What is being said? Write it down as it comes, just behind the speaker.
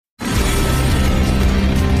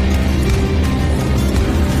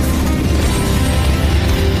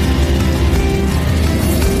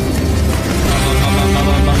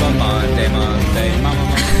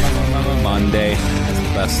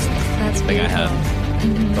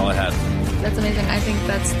had. That's all I had. That's amazing. I think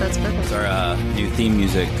that's perfect. It's our new theme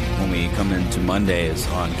music when we come into Mondays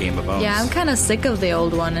on Game of Bones. Yeah, I'm kind of sick of the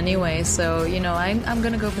old one anyway, so, I'm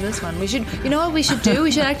going to go for this one. You know what we should do?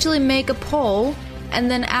 We should actually make a poll and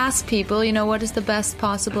then ask people, what is the best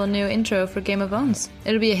possible new intro for Game of Bones?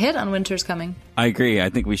 It'll be a hit on Winter's Coming. I agree. I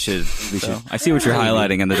think we should. I see what you're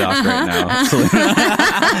highlighting in the doc right now.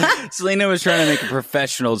 Selena. Selena was trying to make a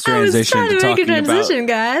professional transition I was trying to make a transition,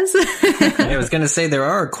 guys. I was going to say there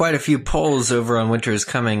are quite a few polls over on Winter is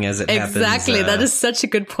Coming as it happens. Exactly. That is such a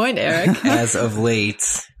good point, Eric. As of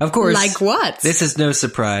late. Of course. Like what? This is no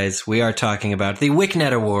surprise. We are talking about the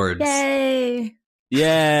WickNet Awards. Yay.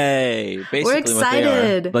 Yay! Basically, we're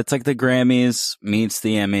excited. What they are. It's like the Grammys meets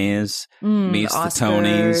the Emmys, meets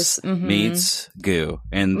Oscars, the Tonys, meets Goo,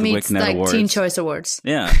 and the meets WickNet like Awards. Teen Choice Awards.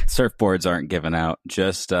 Yeah, surfboards aren't given out,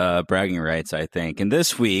 just bragging rights, I think. And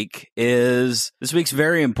this week's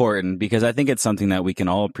very important because I think it's something that we can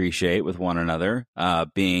all appreciate with one another,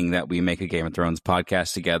 being that we make a Game of Thrones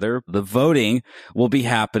podcast together. The voting will be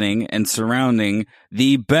happening and surrounding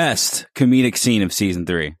the best comedic scene of season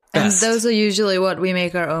 3. Best. And those are usually what we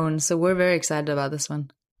make our own, so we're very excited about this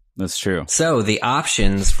one. That's true. So the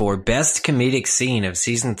options for best comedic scene of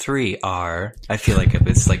season 3 are, I feel like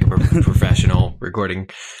it's like a professional recording,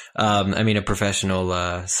 a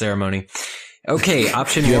professional ceremony. Okay,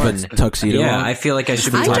 option you 1. have a tuxedo Yeah, on? I feel like I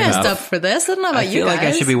should be I dressed up for this. I don't know about you guys. I feel like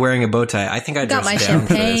I should be wearing a bow tie. I think I got dressed my down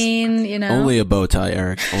for this. champagne, Only a bow tie,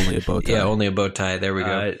 Eric. Only a bow tie. Yeah, only a bow tie. There we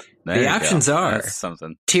go. There The you options go. are That's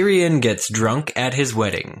something. Tyrion gets drunk at his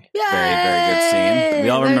wedding. Yay! Very, very good scene. We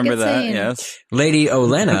all Very remember good that, scene. yes. Lady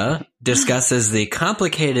Olenna discusses the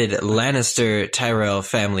complicated Lannister-Tyrell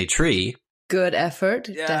family tree. Good effort,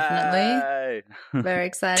 definitely. Very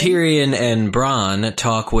exciting. Tyrion and Bronn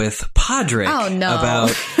talk with Podrick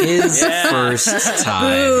about his first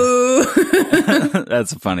time. Boo.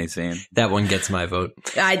 That's a funny scene. That one gets my vote.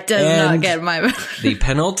 I did not get my vote. The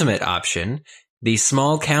penultimate option, the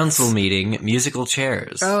small council meeting, musical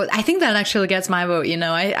chairs. Oh, I think that actually gets my vote.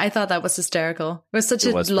 I thought that was hysterical. It was such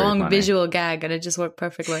a long visual gag, and it just worked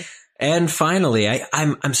perfectly. And finally,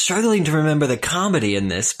 I'm struggling to remember the comedy in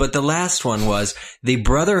this, but the last one was the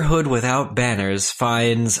Brotherhood Without Banners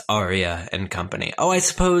finds Arya and company. Oh, I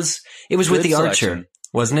suppose it was with the Archer,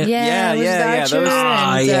 wasn't it? Yeah, yeah.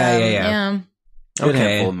 Yeah. Good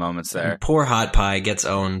Okay. handful of moments there. Poor Hot Pie gets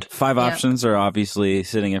owned. 5 options are obviously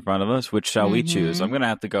sitting in front of us. Which shall we choose? I'm going to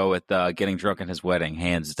have to go with getting drunk at his wedding,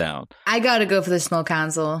 hands down. I gotta go for the small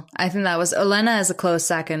council. I think that was Olenna as a close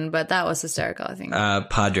second, but that was hysterical, I think.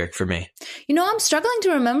 Podrick for me. I'm struggling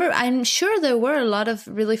to remember. I'm sure there were a lot of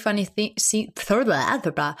really funny a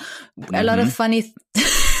lot of funny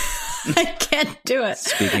I can't do it.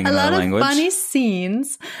 Speaking a lot language. of funny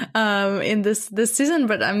scenes in this season,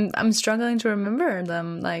 but I'm struggling to remember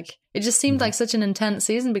them. Like, it just seemed like such an intense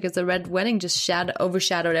season because the Red Wedding just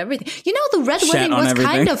overshadowed everything. The Red Wedding was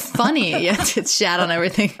kind of funny. Yes, it's shat on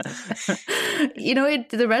everything.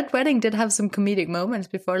 The Red Wedding did have some comedic moments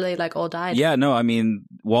before they all died. Yeah, no,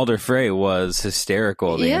 Walder Frey was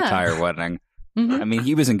hysterical the entire wedding. Mm-hmm.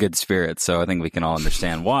 He was in good spirits, so I think we can all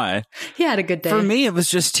understand why. He had a good day. For me, it was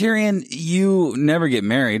just Tyrion, you never get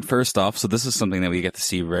married, first off, so this is something that we get to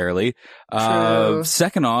see rarely. True.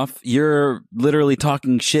 Second off, you're literally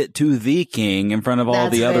talking shit to the king in front of all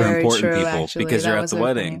the other important people because you're at the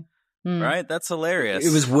wedding. Right? That's hilarious.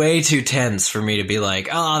 It was way too tense for me to be like,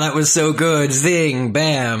 oh, that was so good. Zing,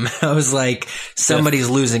 bam. I was like, somebody's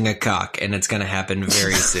losing a cock and it's going to happen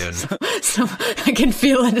very soon. So I can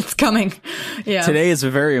feel it. It's coming. Yeah. Today is a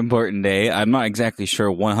very important day. I'm not exactly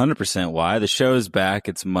sure 100% why. The show is back.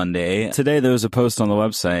 It's Monday. Today there was a post on the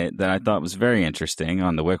website that I thought was very interesting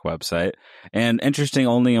on the Wick website. And interesting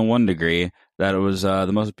only in one degree. That it was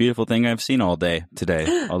the most beautiful thing I've seen all day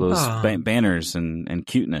today. All those banners and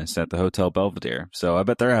cuteness at the Hotel Belvedere. So I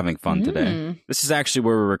bet they're having fun today. This is actually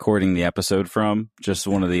where we're recording the episode from. Just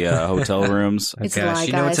one of the hotel rooms. It's gosh,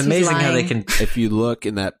 it's amazing how they can. If you look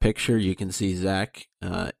in that picture, you can see Zach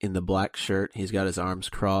in the black shirt. He's got his arms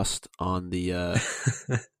crossed on the...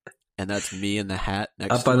 And that's me in the hat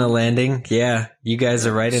next Up to on the him. landing. Yeah, you guys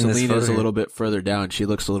are right in this Selena's photo. a little bit further down. She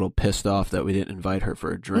looks a little pissed off that we didn't invite her for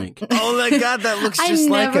a drink. Oh my God, that looks just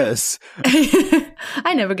like us.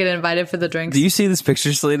 I never get invited for the drinks. Do you see this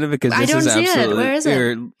picture, Selena? Because I this don't is see it. absolutely Where is it?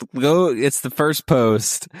 Here, go. It's the first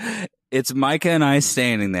post. It's Micah and I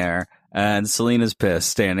standing there and Selena's pissed,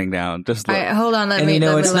 standing down. Just look. Hold on,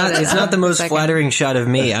 it's not the most flattering shot of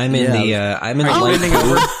me. I'm in the light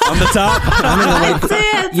on the top. I'm in the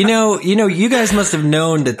light. You guys must have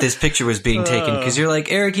known that this picture was being taken because you're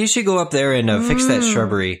like, Eric, you should go up there and fix that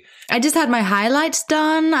shrubbery. I just had my highlights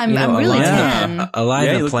done. I'm really tan.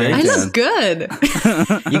 Align the plants. I look good.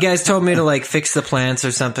 You guys told me to fix the plants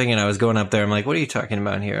or something, and I was going up there. I'm like, what are you talking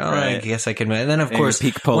about here? I guess I can. And then, of course,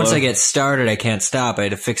 once I get started, I can't stop. I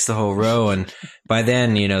had to fix the whole row, and by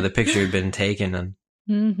then, the picture had been taken. And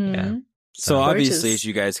yeah. So obviously, as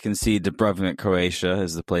you guys can see, Dubrovnik, Croatia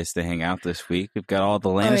is the place to hang out this week. We've got all the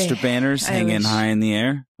Lannister banners hanging high in the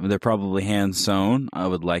air. They're probably hand sewn. I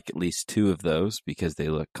would like at least 2 of those because they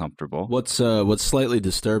look comfortable. What's slightly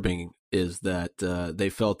disturbing is that they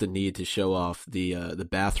felt the need to show off the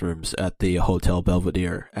bathrooms at the Hotel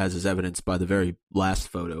Belvedere, as is evidenced by the very last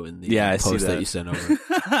photo in the post that you sent over.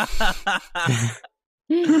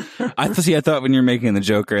 I thought when you were making the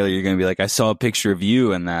joke earlier, you're going to be like, I saw a picture of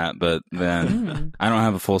you in that, but then I don't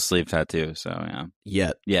have a full sleeve tattoo, so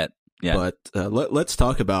yeah. Yet. But let's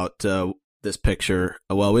talk about this picture.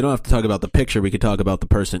 Well, we don't have to talk about the picture. We could talk about the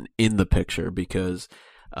person in the picture because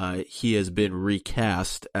he has been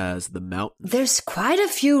recast as the Mountain. There's quite a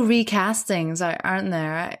few recastings, aren't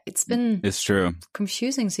there? It's true.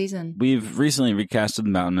 Confusing season. We've recently recasted the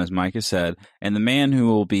Mountain, as Mike has said, and the man who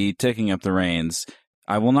will be taking up the reins,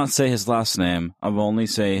 I will not say his last name. I will only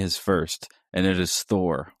say his first, and it is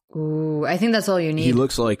Thor. Ooh, I think that's all you need. He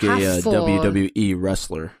looks like a WWE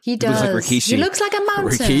wrestler. He does. He looks like Rikishi. He looks like a mountain.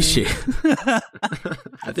 Rikishi.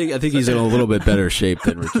 I think he's in a little bit better shape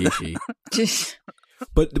than Rikishi.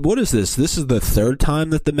 But what is this? This is the 3rd time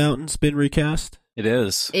that the Mountain's been recast? It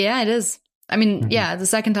is. Yeah, it is. I mean, the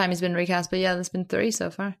 2nd time he's been recast, but there's been 3 so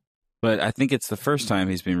far. But I think it's the first time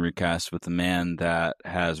he's been recast with the man that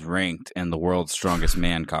has ranked in the world's strongest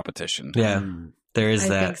man competition. Yeah, there is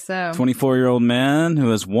that. I think so. 24-year-old man who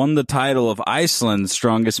has won the title of Iceland's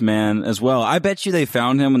strongest man as well. I bet you they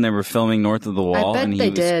found him when they were filming North of the Wall, and he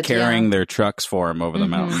was carrying their trucks for him over the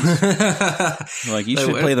mountains. Like, you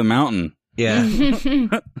should play the Mountain. Yeah.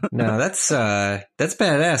 No, that's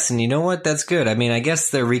badass. And you know what? That's good. I mean, I guess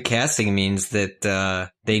their recasting means that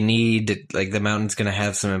they need, the Mountain's going to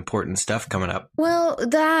have some important stuff coming up. Well,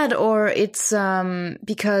 that, or it's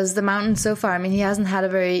because the Mountain so far, I mean, he hasn't had a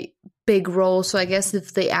very big role. So I guess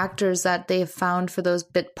if the actors that they have found for those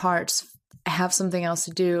bit parts have something else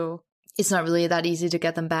to do, it's not really that easy to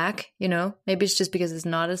get them back, Maybe it's just because it's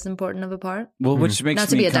not as important of a part. Well, which makes not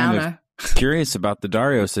to be a downer. Curious about the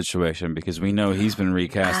Dario situation because we know he's been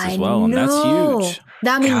recast as well, and that's huge.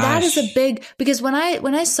 That is a big, because when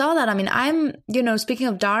I saw that, I mean, I'm, speaking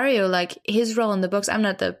of Dario, his role in the books,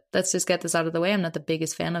 let's just get this out of the way, I'm not the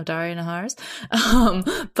biggest fan of Dario Naharis.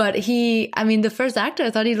 But the first actor,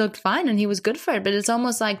 I thought he looked fine and he was good for it, but it's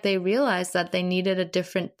almost like they realized that they needed a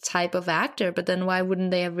different type of actor, but then why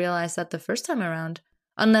wouldn't they have realized that the first time around?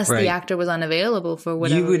 Unless the actor was unavailable for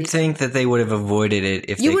whatever You would reason. Think that they would have avoided it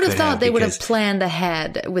if you they would have could thought they would have planned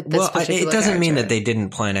ahead with this particular it doesn't mean character. that they didn't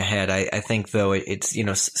plan ahead. I think, though, it's,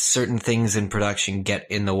 certain things in production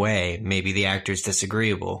get in the way. Maybe the actor's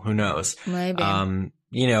disagreeable. Who knows? Maybe. And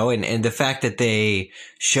the fact that they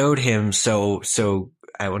showed him so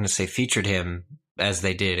I want to say featured him as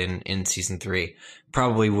they did in season 3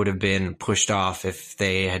 probably would have been pushed off if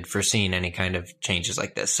they had foreseen any kind of changes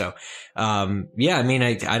like this. So, I mean,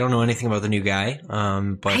 I don't know anything about the new guy.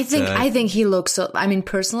 But I think he looks so, I mean,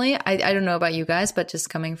 personally, I don't know about you guys, but just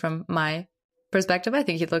coming from my perspective, I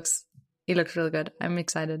think he looks really good. I'm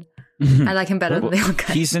excited. I like him better than the other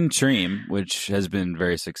guy. He's in Treem, which has been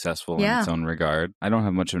very successful in its own regard. I don't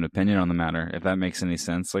have much of an opinion on the matter, if that makes any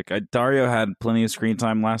sense. Dario had plenty of screen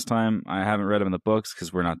time last time. I haven't read him in the books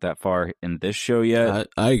because we're not that far in this show yet.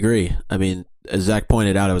 I agree. I mean, as Zach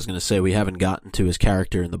pointed out, I was going to say we haven't gotten to his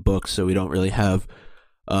character in the books, so we don't really have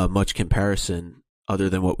much comparison other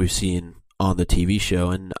than what we've seen on the TV show.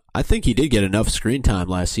 And I think he did get enough screen time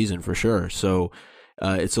last season for sure. So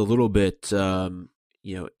it's a little bit,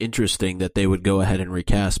 interesting that they would go ahead and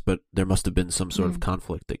recast, but there must have been some sort of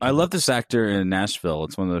conflict. I love this actor in Nashville.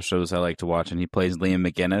 It's one of those shows I like to watch, and he plays Liam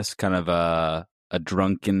McGinnis, kind of a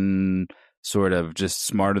drunken, sort of just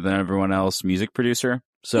smarter than everyone else music producer.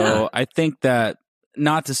 So I think that,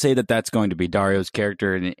 not to say that that's going to be Dario's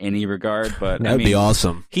character in any regard, but that'd be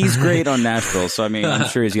awesome. He's great on Nashville, so I mean, I'm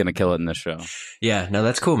sure he's going to kill it in this show. Yeah, no,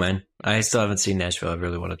 that's cool, man. I still haven't seen Nashville. I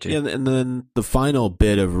really wanted to. Yeah, and then the final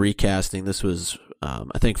bit of recasting, this was,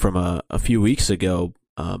 I think from a few weeks ago,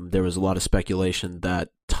 there was a lot of speculation that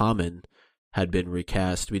Tommen had been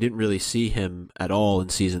recast. We didn't really see him at all in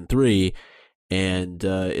season 3, and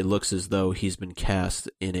it looks as though he's been cast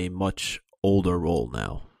in a much older role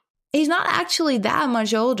now. He's not actually that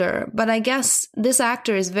much older, but I guess this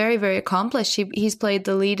actor is very, very accomplished. He's played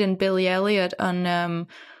the lead in Billy Elliot on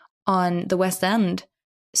the West End,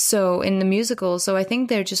 so in the musical. So I think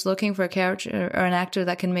they're just looking for a character or an actor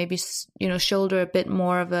that can maybe, shoulder a bit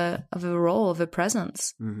more of a role, of a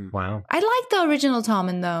presence. Mm-hmm. Wow. I like the original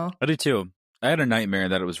Tommen, though. I do too. I had a nightmare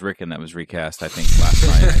that it was Rickon that was recast, I think, last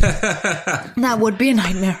night. That would be a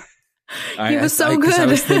nightmare. He was so good. I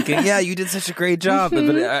was thinking, yeah, you did such a great job.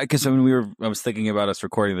 Because I was thinking about us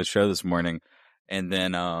recording the show this morning, and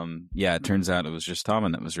then, it turns out it was just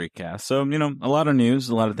Tommen that was recast. So, a lot of news,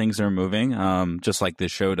 a lot of things are moving, just like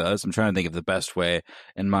this show does. I'm trying to think of the best way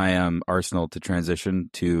in my arsenal to transition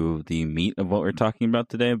to the meat of what we're talking about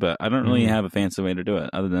today, but I don't really have a fancy way to do it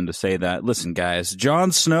other than to say that, listen, guys,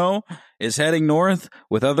 Jon Snow is heading north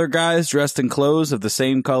with other guys dressed in clothes of the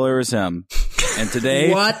same color as him. And today,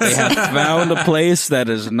 they have found a place that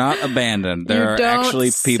is not abandoned. There are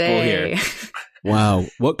actually people here. Wow.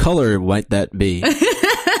 What color might that be?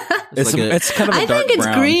 It's kind of a dark brown. I think it's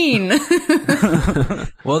green.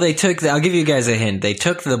 Well, I'll give you guys a hint. They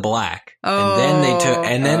took the black.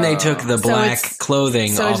 And then they took the black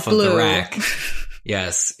clothing off of the rack.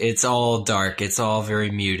 Yes. It's all dark. It's all very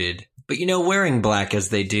muted. But, wearing black as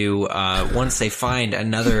they do, once they find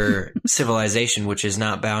another civilization which is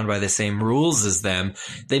not bound by the same rules as them,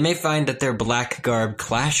 they may find that their black garb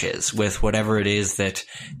clashes with whatever it is that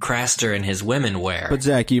Craster and his women wear. But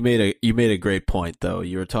Zach, you made a great point, though.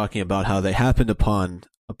 You were talking about how they happened upon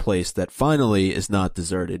a place that finally is not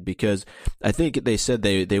deserted, because I think they said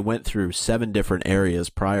they went through 7 different areas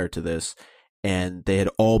prior to this, and they had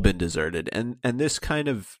all been deserted. And this kind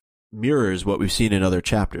of mirrors what we've seen in other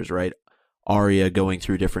chapters, right? Arya going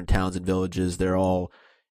through different towns and villages, they're all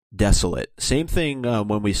desolate. Same thing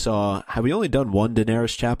when we saw, have we only done one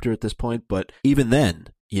Daenerys chapter at this point? But even then,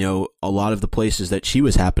 a lot of the places that she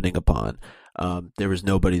was happening upon, there was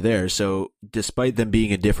nobody there. So despite them being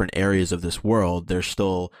in different areas of this world, they're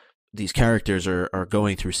still, these characters are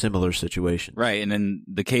going through similar situations. Right. And in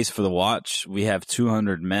the case for the Watch, we have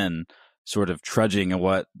 200 men sort of trudging in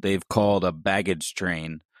what they've called a baggage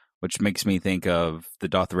train, which makes me think of the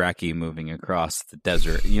Dothraki moving across the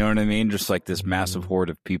desert. You know what I mean? Just like this massive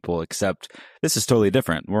horde of people, except this is totally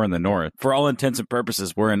different. We're in the north. For all intents and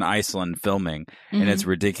purposes, we're in Iceland filming, and it's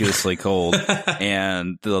ridiculously cold.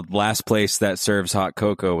 And the last place that serves hot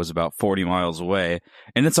cocoa was about 40 miles away.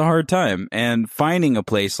 And it's a hard time. And finding a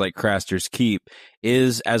place like Craster's Keep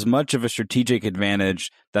is as much of a strategic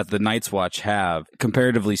advantage that the Night's Watch have,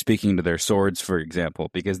 comparatively speaking to their swords, for example,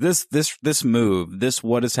 because this move,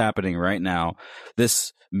 what is happening right now,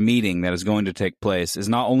 this meeting that is going to take place is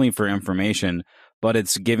not only for information, but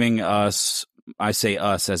it's giving us, I say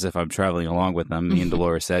us as if I'm traveling along with them. Me and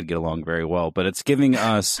Dolores Ed get along very well, but it's giving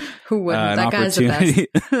us an that opportunity.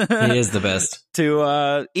 He is the best.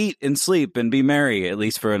 To eat and sleep and be merry, at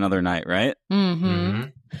least for another night, right?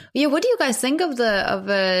 Yeah, what do you guys think of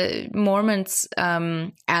Mormont's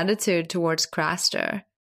attitude towards Craster?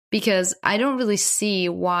 Because I don't really see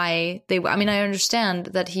why they. I mean, I understand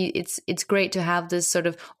that it's great to have this sort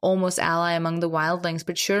of almost ally among the wildlings,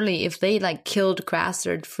 but surely if they killed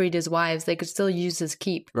Craster and freed his wives, they could still use his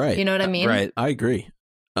keep. Right. You know what I mean? Right. I agree,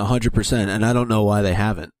 100%, and I don't know why they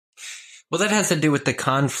haven't. Well, that has to do with the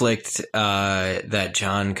conflict that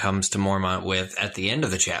Jon comes to Mormont with at the end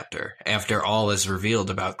of the chapter, after all is revealed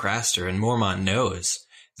about Craster, and Mormont knows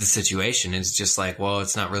the situation. It's just like, well,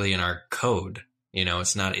 it's not really in our code.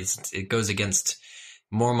 It's not. It goes against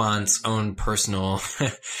Mormont's own personal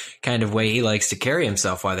kind of way he likes to carry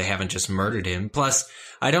himself. Why they haven't just murdered him. Plus,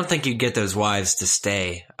 I don't think you'd get those wives to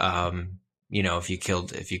stay. If you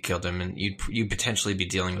killed him, and you'd potentially be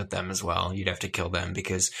dealing with them as well. You'd have to kill them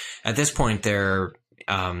because at this point they're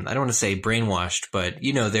I don't want to say brainwashed, but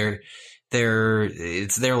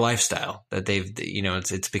it's their lifestyle that they've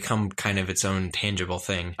it's become kind of its own tangible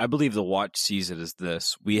thing. I believe the Watch sees it as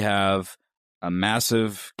this: we have a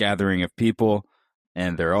massive gathering of people,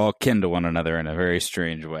 and they're all kin to one another in a very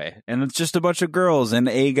strange way, and it's just a bunch of girls and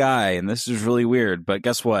a guy, and this is really weird. But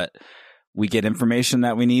guess what? We get information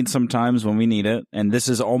that we need sometimes when we need it, and this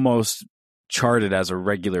is almost charted as a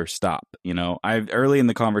regular stop. Early in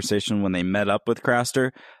the conversation when they met up with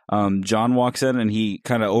Craster, John walks in and he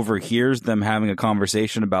kind of overhears them having a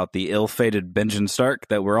conversation about the ill-fated Benjen Stark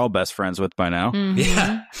that we're all best friends with by now. Mm-hmm.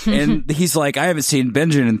 Yeah. And he's like, I haven't seen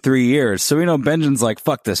Benjen in 3 years. So we know Benjen's like,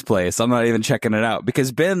 fuck this place. I'm not even checking it out.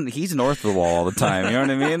 Because Ben, he's north of the wall all the time. You know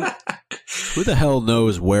what I mean? Who the hell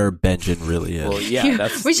knows where Benjen really is? Well, yeah,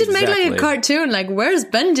 that's we should make like a cartoon, like where's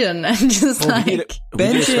Benjen, and just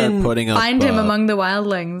Benjen putting up, find him among the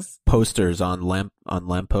wildlings. Posters on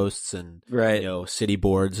lampposts and right, city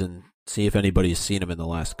boards, and see if anybody's seen him in the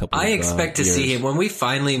last couple. I of expect to years. see him when we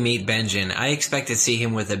finally meet Benjen. I expect to see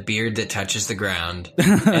him with a beard that touches the ground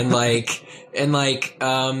and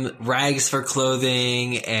rags for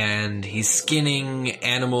clothing, and he's skinning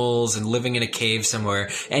animals and living in a cave somewhere,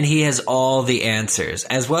 and he has all the answers,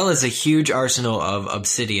 as well as a huge arsenal of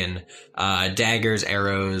obsidian, daggers,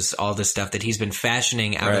 arrows, all the stuff that he's been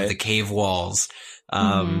fashioning out of the cave walls.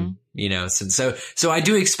 So I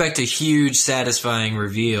do expect a huge, satisfying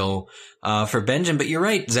reveal for Benjen. But you're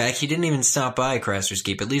right, Zach. He didn't even stop by Craster's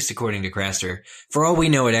Keep, at least according to Craster. For all we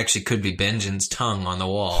know, it actually could be Benjen's tongue on the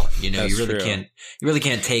wall. You really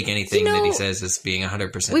can't take anything that he says as being 100%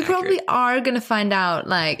 accurate. We probably are going to find out,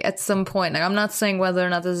 like, at some point. Like, I'm not saying whether or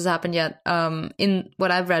not this has happened yet, in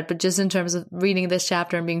what I've read, but just in terms of reading this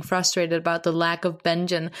chapter and being frustrated about the lack of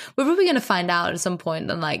Benjen, we're probably going to find out at some point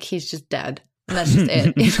that, like, he's just dead. And that's just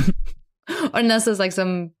it. Or unless there's like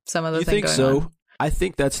some other you thing think going so? on. I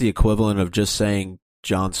think that's the equivalent of just saying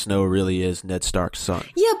Jon Snow really is Ned Stark's son.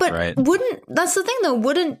 Yeah, but that's the thing though,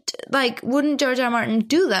 wouldn't George R. R. Martin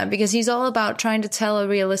do that? Because he's all about trying to tell a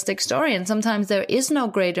realistic story, and sometimes there is no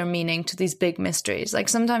greater meaning to these big mysteries. Like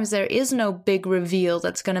sometimes there is no big reveal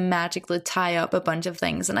that's going to magically tie up a bunch of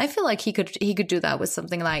things. And I feel like he could do that with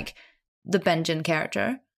something like the Benjen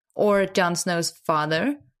character or Jon Snow's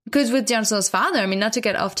father. Because with Jon Snow's father, I mean, not to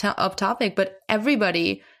get off topic, but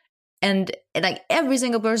everybody and like every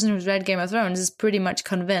single person who's read Game of Thrones is pretty much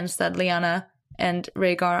convinced that Lyanna and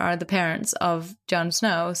Rhaegar are the parents of Jon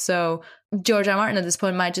Snow. So George R. R. Martin at this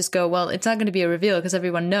point might just go, well, it's not going to be a reveal because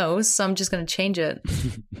everyone knows, so I'm just going to change it.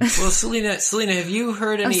 Well, Selena, have you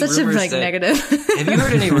heard any rumors? I'm such a negative. Have you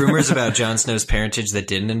heard any rumors about Jon Snow's parentage that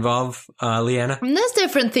didn't involve Lyanna? I mean, there's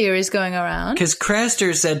different theories going around. Because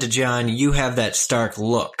Craster said to Jon, "You have that Stark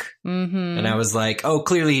look," and I was like, "Oh,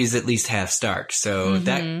 clearly he's at least half Stark." So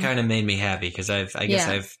that kind of made me happy because I guess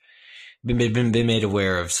I've been made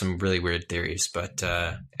aware of some really weird theories, but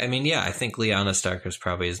I mean, yeah, I think Lyanna Stark was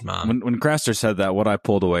probably his mom. When Craster said that, what I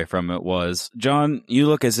pulled away from it was, Jon, you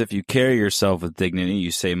look as if you carry yourself with dignity.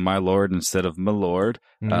 You say "my lord" instead of "my lord."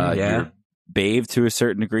 You're bathed to a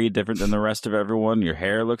certain degree, different than the rest of everyone. Your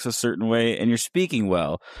hair looks a certain way, and you're speaking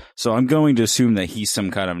well. So I'm going to assume that he's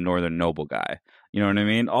some kind of northern noble guy. You know what I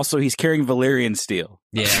mean? Also, he's carrying Valyrian steel.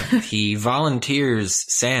 Yeah, he volunteers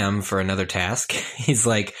Sam for another task. He's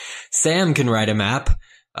like, Sam can write a map.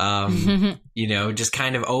 Just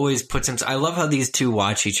kind of always puts him. I love how these two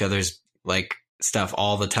watch each other's like stuff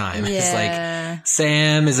all the time. Yeah. It's like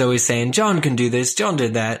Sam is always saying, Jon can do this, Jon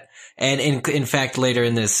did that. And in fact, later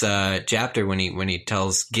in this chapter, when he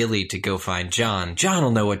tells Gilly to go find Jon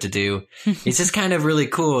will know what to do. It's just kind of really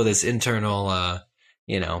cool, this internal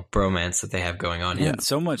bromance that they have going on here. Yeah,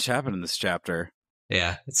 so much happened in this chapter.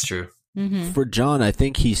 Yeah, it's true. For Jon, I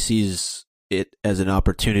think he sees it as an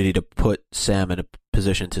opportunity to put Sam in a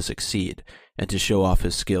position to succeed and to show off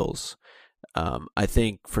his skills. I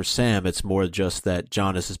think for Sam, it's more just that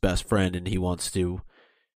Jon is his best friend and he wants to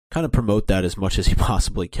kind of promote that as much as he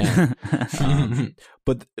possibly can.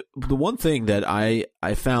 But the one thing that I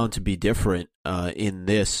found to be different in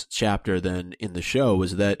this chapter than in the show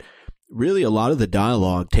was that really a lot of the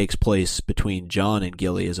dialogue takes place between Jon and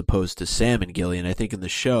Gilly as opposed to Sam and Gilly. And I think in the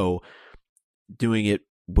show, doing it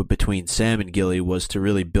between Sam and Gilly was to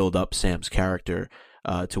really build up Sam's character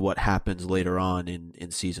to what happens later on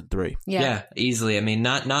in season 3. Yeah, easily. I mean,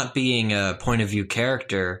 not being a point of view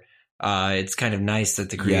character, it's kind of nice that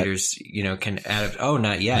the creators, can add. Oh,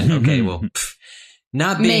 not yet. Okay, well,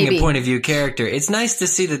 not being a point of view character, it's nice to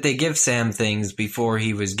see that they give Sam things before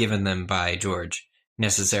he was given them by George.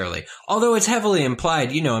 Necessarily. Although it's heavily implied,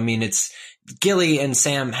 it's Gilly and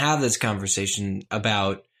Sam have this conversation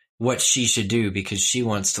about what she should do because she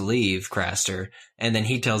wants to leave Craster, and then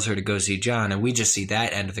he tells her to go see Jon, and we just see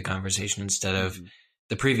that end of the conversation instead of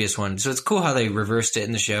the previous one. So it's cool how they reversed it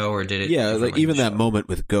in the show or did it. Yeah, like even that moment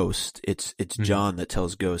with Ghost, it's Jon that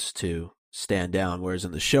tells Ghost to stand down, whereas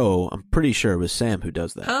in the show, I'm pretty sure it was Sam who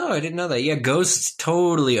does that. Oh, I didn't know that. Yeah, Ghost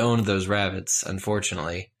totally owned those rabbits,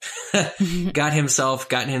 unfortunately. Gotten himself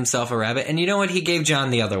a rabbit. And you know what? He gave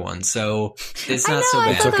John the other one, so it's not so bad.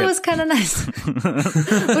 I thought that was kind of nice.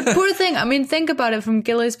 But poor thing, I mean, think about it from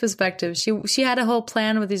Gilly's perspective. She had a whole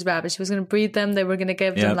plan with these rabbits. She was going to breed them. They were going to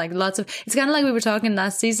give them like lots of... It's kind of like we were talking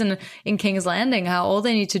last season in King's Landing, how all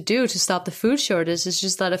they need to do to stop the food shortage is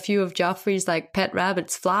just let a few of Joffrey's like pet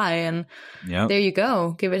rabbits fly, and there you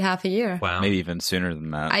go. Give it half a year. Wow. Maybe even sooner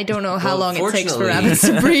than that. I don't know how long it takes for rabbits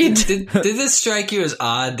to breed. Did this strike you as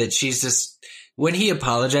odd that she's just... When he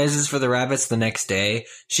apologizes for the rabbits the next day,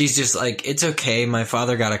 she's just like, it's okay, my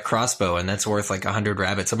father got a crossbow and that's worth like 100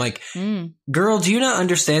 rabbits. I'm like, girl, do you not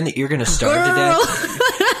understand that you're going to starve to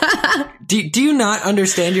death? Do you not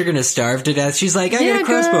understand you're going to starve to death? She's like, I got a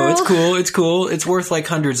crossbow. Girl. It's cool. It's worth like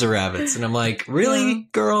hundreds of rabbits. And I'm like, really,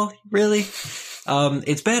 girl? Really?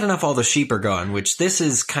 It's bad enough all the sheep are gone, which this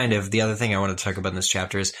is kind of the other thing I want to talk about in this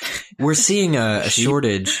chapter is we're seeing a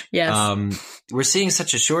shortage. Yes. We're seeing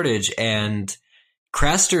such a shortage, and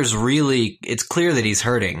Craster's really, it's clear that he's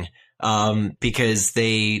hurting, because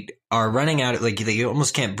they are running out, like they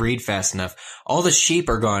almost can't breed fast enough. All the sheep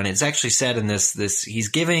are gone. It's actually said in this, he's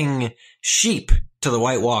giving sheep to the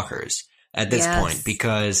White Walkers at this point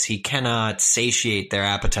because he cannot satiate their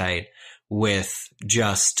appetite with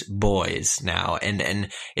just boys now. And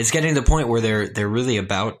it's getting to the point where they're really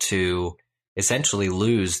about to essentially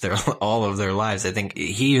lose all of their lives. I think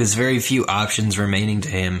he has very few options remaining to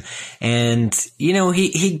him. And, you know,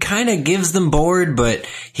 he kind of gives them board, but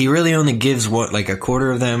he really only gives like a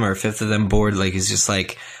quarter of them or a fifth of them board. Like he's just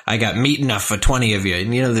like, I got meat enough for 20 of you.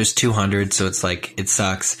 And, you know, there's 200. So it's like, it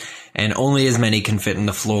sucks. And only as many can fit in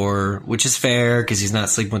the floor, which is fair because he's not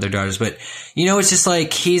sleeping with their daughters. But, you know, it's just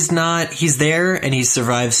like he's there and he's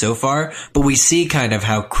survived so far. But we see kind of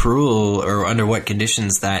how cruel or under what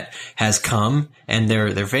conditions that has come. And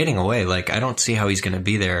they're fading away. Like, I don't see how he's going to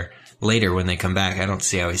be there later when they come back. I don't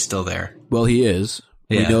see how he's still there. Well, he is.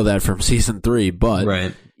 We know that from season 3.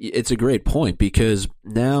 But it's a great point because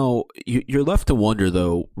now you're left to wonder,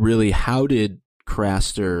 though, really, how did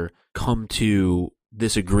Craster come to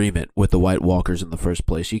this agreement with the White Walkers in the first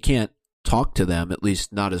place? You can't talk to them, at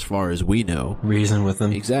least not as far as we know. Reason with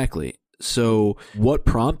them. Exactly. So what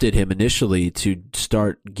prompted him initially to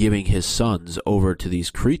start giving his sons over to these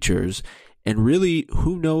creatures? And really,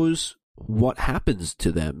 who knows what happens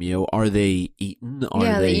to them? You know, are they eaten?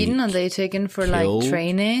 Are they eaten? Are they taken for killed? Like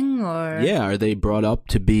training or? Yeah, are they brought up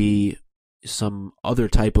to be some other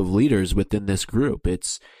type of leaders within this group?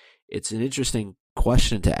 It's an interesting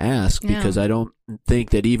question to ask because I don't think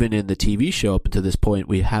that even in the TV show up until this point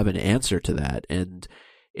we have an answer to that, and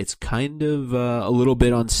it's kind of a little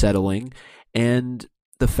bit unsettling. And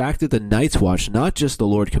the fact that the Night's Watch, not just the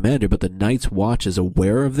Lord Commander, but the Night's Watch is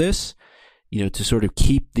aware of this, you know, to sort of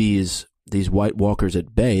keep these White Walkers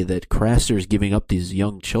at bay, that Craster is giving up these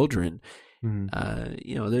young children,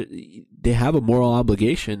 you know, they have a moral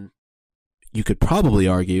obligation, you could probably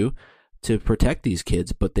argue, to protect these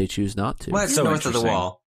kids, but they choose not to. Well, it's so north of the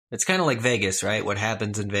wall. It's kind of like Vegas, right? What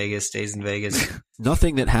happens in Vegas stays in Vegas.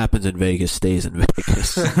 Nothing that happens in Vegas stays in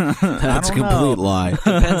Vegas. That's a complete lie.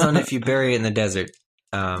 Depends on if you bury it in the desert.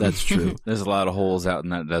 That's true. There's a lot of holes out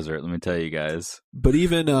in that desert, let me tell you guys. But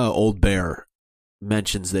even Old Bear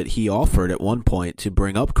mentions that he offered at one point to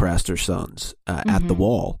bring up Craster's sons at the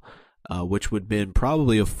wall, which would have been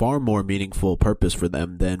probably a far more meaningful purpose for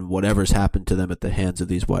them than whatever's happened to them at the hands of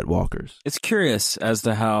these White Walkers. It's curious as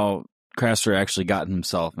to how Craster actually got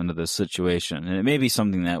himself into this situation, and it may be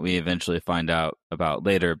something that we eventually find out about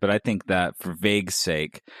later, but I think that for Vague's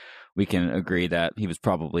sake, we can agree that he was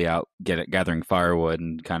probably out gathering firewood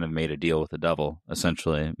and kind of made a deal with the devil,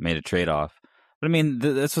 essentially, made a trade-off. But I mean,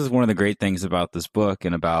 this was one of the great things about this book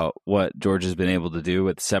and about what George has been able to do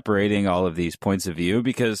with separating all of these points of view,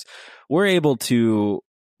 because we're able to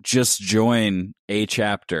just join a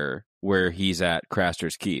chapter where he's at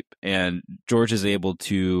Craster's Keep. And George is able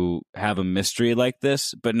to have a mystery like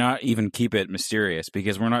this, but not even keep it mysterious,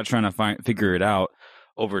 because we're not trying to figure it out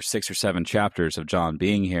over 6 or 7 chapters of John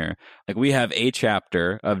being here. Like, we have a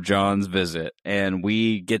chapter of John's visit, and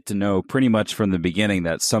we get to know pretty much from the beginning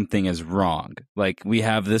that something is wrong. Like, we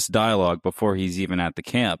have this dialogue before he's even at the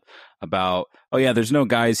camp about, oh yeah, there's no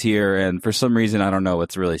guys here, and for some reason, I don't know,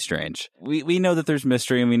 it's really strange. We know that there's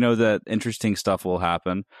mystery, and we know that interesting stuff will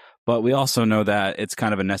happen, but we also know that it's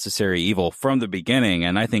kind of a necessary evil from the beginning,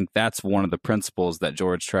 and I think that's one of the principles that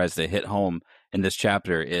George tries to hit home in this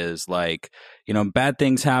chapter is, like, you know, bad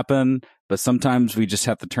things happen, but sometimes we just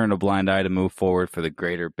have to turn a blind eye to move forward for the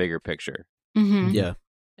greater, bigger picture. Mm-hmm. Yeah.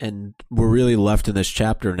 And we're really left in this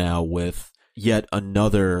chapter now with yet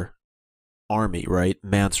another army, right?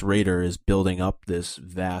 Mance Rayder is building up this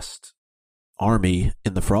vast army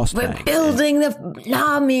in the Frostfangs. We're building the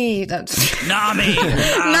Nami. Nami!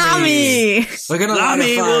 Nami! We're gonna light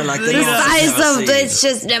a fire like the size of this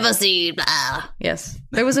just never seen. Blah. Yes.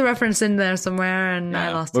 There was a reference in there somewhere and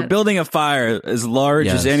I lost We're it. building a fire as large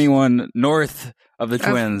as anyone north of the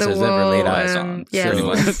Twins has ever laid eyes on.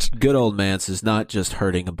 Yes. Good old Mance is not just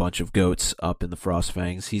herding a bunch of goats up in the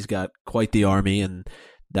Frostfangs. He's got quite the army, and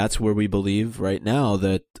that's where we believe right now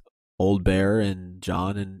that Old Bear and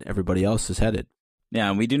Jon and everybody else is headed. Yeah,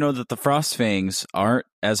 and we do know that the Frostfangs aren't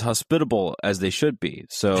as hospitable as they should be.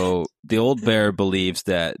 So the Old Bear believes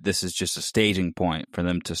that this is just a staging point for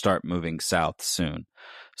them to start moving south soon.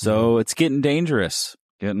 So it's getting dangerous,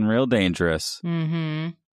 getting real dangerous. Mm-hmm.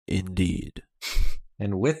 Indeed.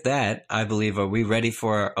 And with that, I believe, are we ready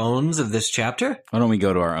for our owns of this chapter? Why don't we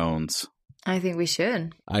go to our owns? I think we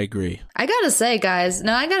should. I agree. I gotta say, guys,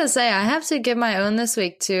 I have to give my own this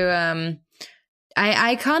week to,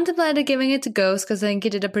 I contemplated giving it to Ghost because I think he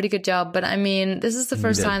did a pretty good job, but I mean, this is the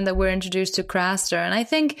first time that we're introduced to Craster, and I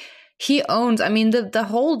think he owns, the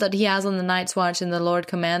hold that he has on the Night's Watch and the Lord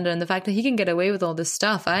Commander, and the fact that he can get away with all this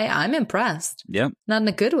stuff, I'm impressed. Yep. Not in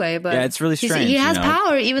a good way, but yeah, it's really strange. He has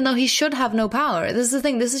power, even though he should have no power. This is the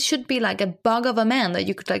thing. This should be like a bug of a man that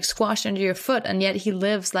you could like squash under your foot, and yet he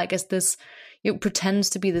lives like as this. He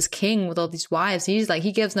pretends to be this king with all these wives. He's like,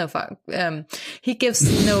 he gives no fuck. He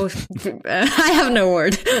gives no. I have no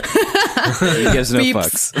word. He gives no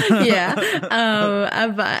fucks. Yeah.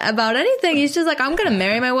 About anything, he's just like, I'm gonna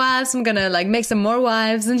marry my wives. I'm gonna like make some more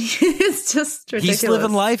wives, and it's just ridiculous. He's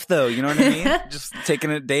living life, though. You know what I mean? Just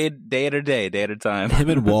taking it day at a time.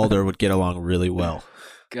 Him and Walder would get along really well.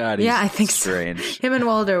 God, he's I think strange. So. Him and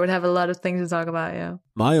Walder would have a lot of things to talk about. Yeah.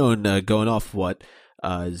 My own, going off what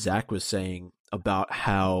Zach was saying about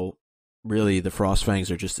how really the Frostfangs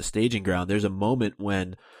are just a staging ground. There's a moment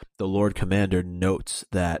when the Lord Commander notes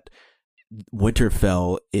that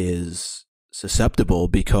Winterfell is susceptible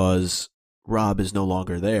because Robb is no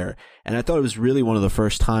longer there. And I thought it was really one of the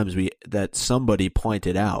first times that somebody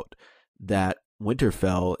pointed out that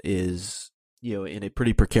Winterfell is, in a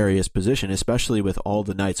pretty precarious position, especially with all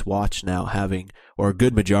the Night's Watch now having, or a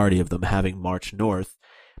good majority of them having marched north,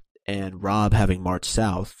 and Robb having marched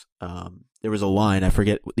south. There was a line, I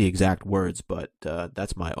forget the exact words, but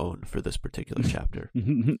that's my own for this particular chapter.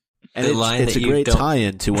 And it's a great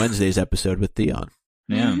tie-in to Wednesday's episode with Theon.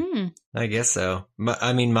 Yeah. Mm-hmm. I guess so.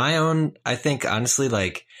 My own, I think, honestly,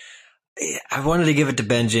 like, I wanted to give it to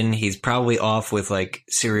Benjen. He's probably off with, like,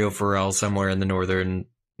 Syrio Forel somewhere in the northern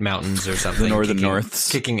mountains or something. The northern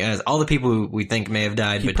norths. Kicking as all the people who we think may have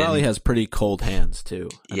died. He probably has pretty cold hands, too.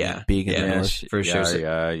 Being in the north. For sure.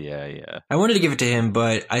 Yeah. I wanted to give it to him,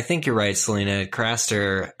 but I think you're right, Selena.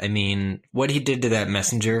 Craster, what he did to that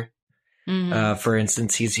messenger, for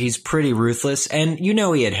instance, he's pretty ruthless. And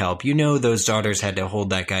he had help. Those daughters had to hold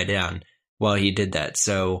that guy down while he did that.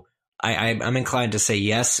 So I'm inclined to say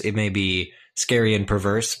yes, it may be scary and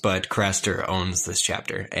perverse, but Craster owns this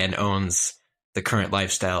chapter and owns the current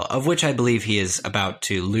lifestyle, of which I believe he is about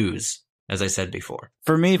to lose, as I said before.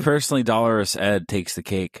 For me personally, Dolorous Ed takes the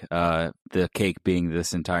cake, the cake being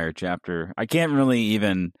this entire chapter. I can't really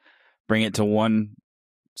even bring it to one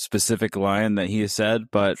specific line that he has said,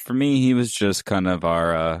 but for me, he was just kind of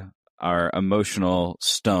our emotional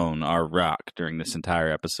stone, our rock during this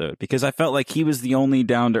entire episode, because I felt like he was the only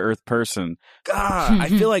down-to-earth person. God, I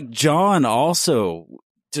feel like Jon also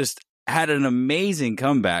just had an amazing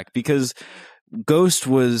comeback, because Ghost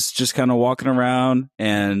was just kind of walking around,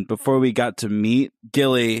 and before we got to meet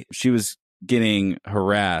Gilly, she was getting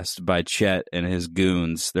harassed by Chet and his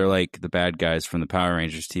goons. They're like the bad guys from the Power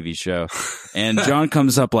Rangers TV show. And Jon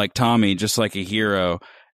comes up like Tommy, just like a hero.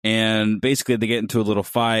 And basically they get into a little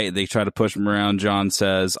fight. They try to push him around. Jon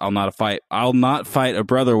says, I'll not fight a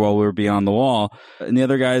brother while we're beyond the wall. And the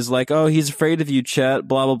other guy's like, oh, he's afraid of you, Chet,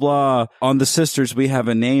 blah, blah, blah. On the sisters, we have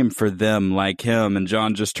a name for them like him. And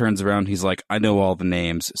Jon just turns around. He's like, I know all the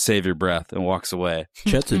names. Save your breath, and walks away.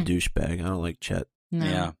 Chet's a douchebag. I don't like Chet. No.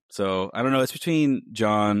 Yeah. So I don't know. It's between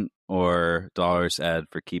Jon or Dolorous Ed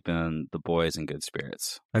for keeping the boys in good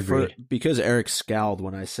spirits. Agreed. Because Eric scowled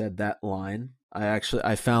when I said that line, I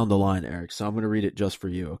found the line, Eric, so I'm going to read it just for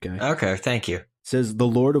you, okay? Okay, thank you. It says, the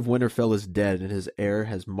Lord of Winterfell is dead, and his heir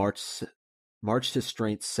has marched his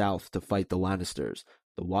strength south to fight the Lannisters.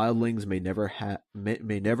 The wildlings may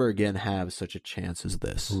never again have such a chance as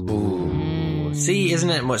this. Ooh. See, isn't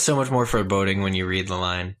it so much more foreboding when you read the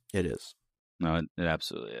line? It is. No, it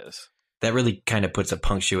absolutely is. That really kind of puts a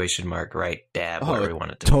punctuation mark right dab where we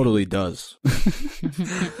want it to totally does.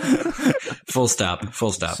 Full stop.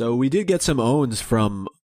 Full stop. So we did get some owns from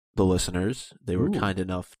the listeners. They were kind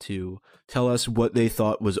enough to tell us what they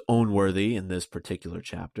thought was own-worthy in this particular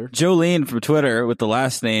chapter. Jolene from Twitter with the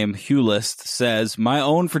last name Hewlist says, my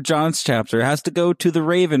own for John's chapter has to go to the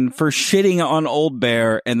Raven for shitting on Old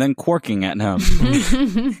Bear and then quarking at him.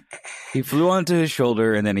 He flew onto his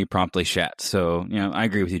shoulder and then he promptly shat. So, I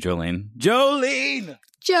agree with you, Jolene. Jolene!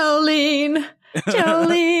 Jolene!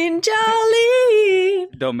 Jolene!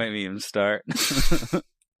 Jolene! Don't make me even start.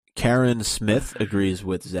 Karen Smith agrees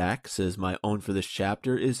with Zach, says, my own for this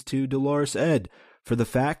chapter is to Dolores Ed for the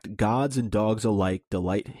fact gods and dogs alike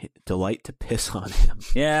delight to piss on him.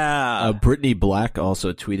 Yeah. Brittany Black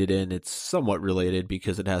also tweeted in, it's somewhat related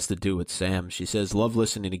because it has to do with Sam. She says, love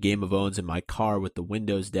listening to Game of Owns in my car with the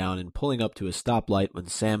windows down and pulling up to a stoplight when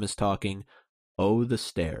Sam is talking. Oh, the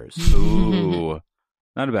stairs. Ooh.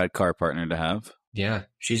 Not a bad car partner to have. Yeah,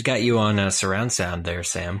 she's got you on surround sound there,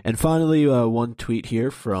 Sam. And finally, one tweet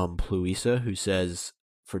here from Pluisa, who says,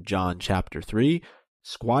 for John Chapter 3,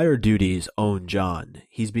 Squire duties own John.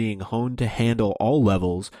 He's being honed to handle all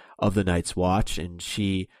levels of the Night's Watch, and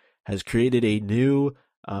she has created a new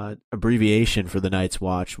abbreviation for the Night's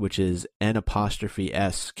Watch, which is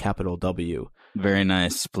N''S capital W. Very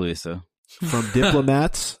nice, Pluisa. From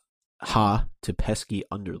diplomats, to pesky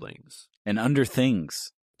underlings. And under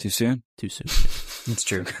things. Too soon? Too soon. It's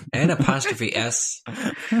true. N''S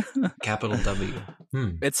capital W.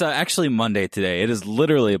 It's actually Monday today. It is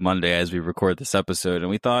literally Monday as we record this episode. And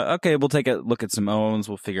we thought, okay, we'll take a look at some owns.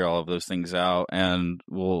 We'll figure all of those things out. And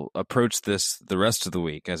we'll approach this the rest of the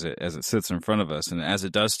week as it sits in front of us. And as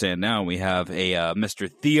it does stand now, we have a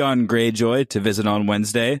Mr. Theon Greyjoy to visit on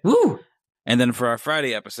Wednesday. Woo! And then for our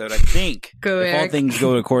Friday episode, I think, if all things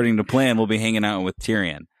go according to plan, we'll be hanging out with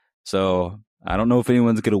Tyrion. So I don't know if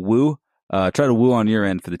anyone's going to woo. Try to woo on your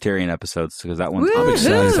end for the Tyrion episodes because that one's I'm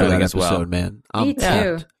excited for that as well. episode, man. I'm Me too.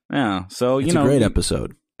 tapped. Yeah, so It's a great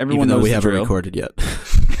episode. Everyone even though knows we the haven't drill. recorded yet.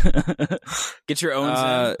 Get your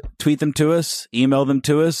own. Tweet them to us. Email them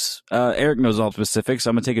to us. Eric knows all the specifics.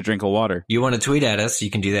 I'm going to take a drink of water. You want to tweet at us, you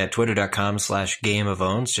can do that.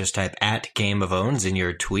 Twitter.com/GameOfOwns. Just type @GameOfOwns in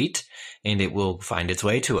your tweet, and it will find its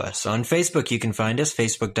way to us. On Facebook, you can find us,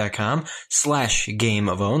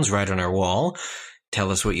 Facebook.com/GameOfOwns, right on our wall. Tell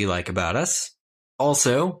us what you like about us.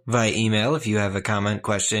 Also, via email, if you have a comment,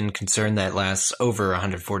 question, concern that lasts over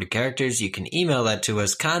 140 characters, you can email that to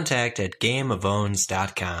us,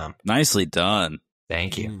 contact@gameofowns.com. Nicely done.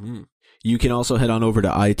 Thank you. Mm-hmm. You can also head on over to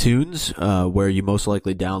iTunes, where you most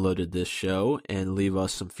likely downloaded this show, and leave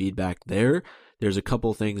us some feedback there. There's a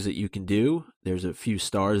couple things that you can do. There's a few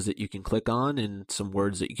stars that you can click on and some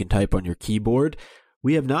words that you can type on your keyboard.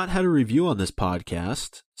 We have not had a review on this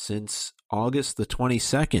podcast since August the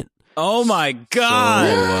 22nd. Oh my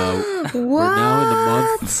God! So, we're now in the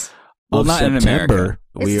month of not in September.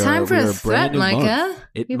 America. It's time for a threat, Micah.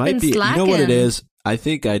 It You've might been be. slacking. You know what it is? I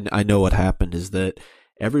think I know what happened is that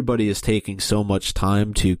everybody is taking so much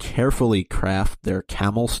time to carefully craft their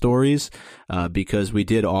camel stories, because we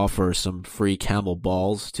did offer some free camel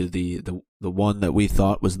balls to the one that we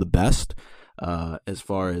thought was the best. As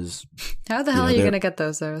far as how the hell are you going to get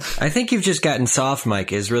those? I think you've just gotten soft,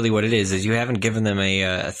 Mike, is really what it is you haven't given them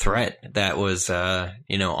a threat that was,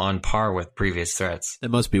 on par with previous threats.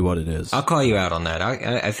 It must be what it is. I'll call you out on that.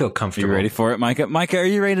 I feel comfortable. You ready for it, Micah? Micah, are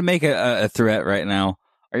you ready to make a threat right now?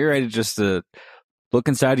 Are you ready just to look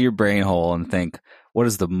inside of your brain hole and think, what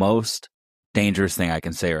is the most dangerous thing I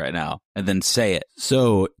can say right now? And then say it.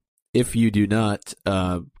 So if you do not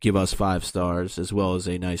give us 5 stars as well as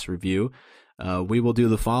a nice review, we will do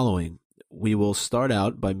the following. We will start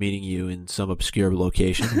out by meeting you in some obscure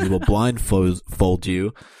location. We will blindfold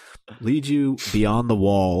you, lead you beyond the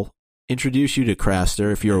wall, introduce you to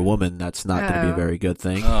Craster. If you're a woman, that's not going to be a very good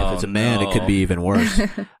thing. If it's a man, it could be even worse.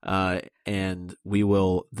 And we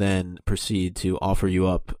will then proceed to offer you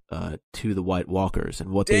up to the White Walkers.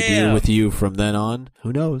 And what they do with you from then on,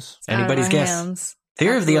 who knows? Anybody's guess.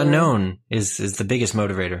 Fear of the unknown is the biggest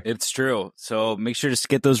motivator. It's true. So make sure to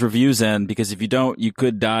get those reviews in, because if you don't, you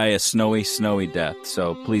could die a snowy, snowy death.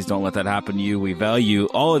 So please don't let that happen to you. We value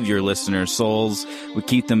all of your listeners' souls. We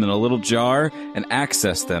keep them in a little jar and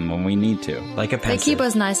access them when we need to. Like a pencil. They keep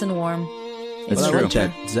us nice and warm. It's I true. like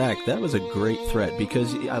that, Zach. That was a great threat,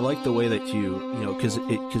 because I like the way that because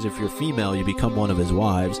if you're female, you become one of his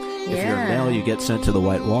wives. If you're a male, you get sent to the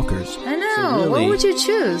White Walkers. I know. So really, what would you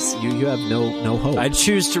choose? You have no hope. I'd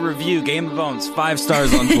choose to review Game of Owns 5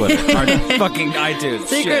 stars on Twitter. Or fucking iTunes.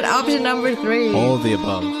 Secret option number 3. All of the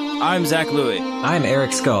above. I'm Zach Louie. I'm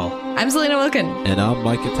Eric Skull. I'm Selena Wilkin. And I'm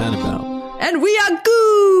Micah Tannenbaum. And we are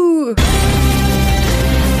goo!